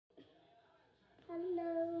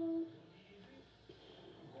Hello.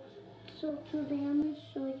 So today I'm going to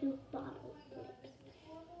show you bottle flips.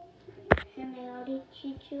 And I already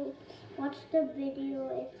teach you. Watch the video.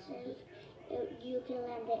 It says you can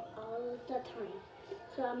land it all the time.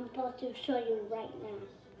 So I'm about to show you right now.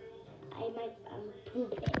 I might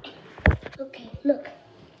prove it. Okay, look.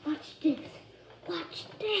 Watch this. Watch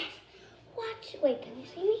this. Watch. Wait, can you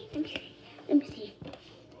see me? Let me see. Let me see.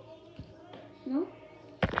 No?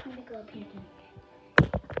 Let me go up here then.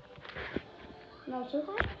 No, so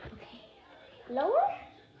high? Okay. Lower?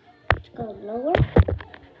 Let's go lower.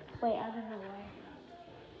 Wait, I don't know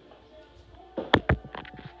where.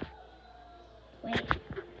 Wait.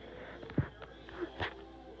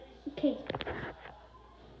 Okay.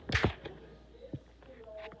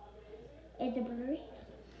 Is it blurry?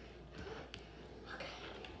 Okay.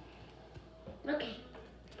 Okay.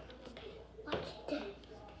 Watch this.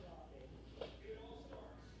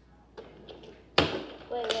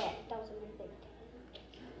 Wait, that was a mistake.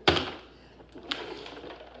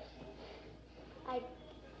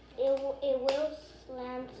 It will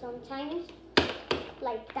slam sometimes,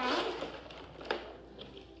 like that.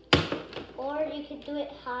 Or you could do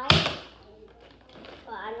it high.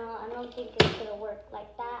 But I don't think it's gonna work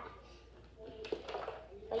like that.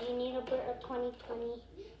 But you need to put a 2020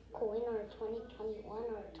 coin or a 2021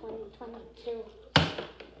 or a 2022.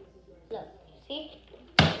 Look, see?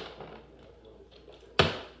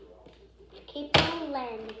 Keep on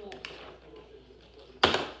landing it.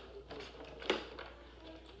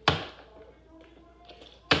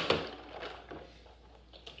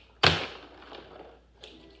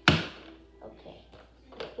 Okay.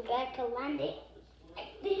 You got to land it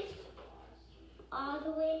like this. All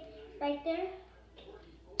the way right there.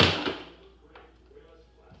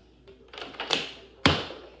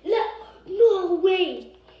 No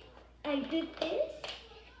way! I did this,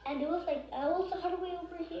 and it was like, I was all the way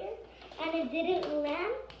over here, and it didn't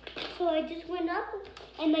land, so I just went up,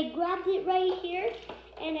 and I grabbed it right here,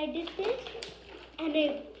 and I did this, and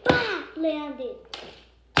it landed.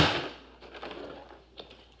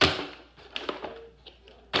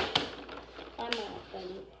 I'm not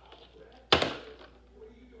funny.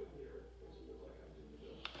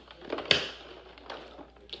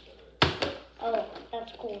 Oh,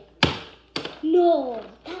 that's cool. No,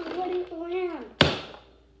 that wouldn't land.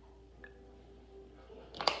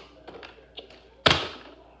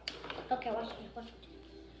 Okay, watch this, watch this.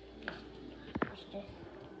 Watch this.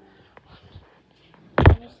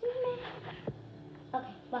 Can you see me?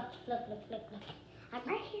 Okay, watch, look. I'm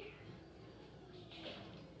right here.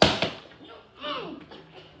 No.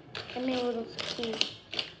 Give me a little squeeze.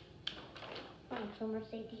 Oh, so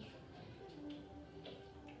Mercedes.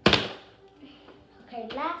 Okay,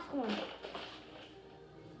 last one.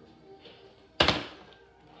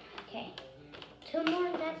 Okay, 2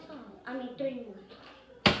 more, that's all. I mean, 3 more.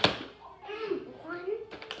 1,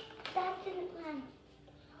 that didn't land.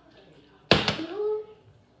 2,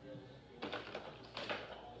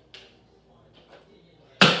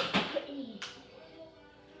 3.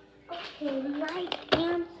 Okay, like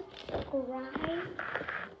and subscribe.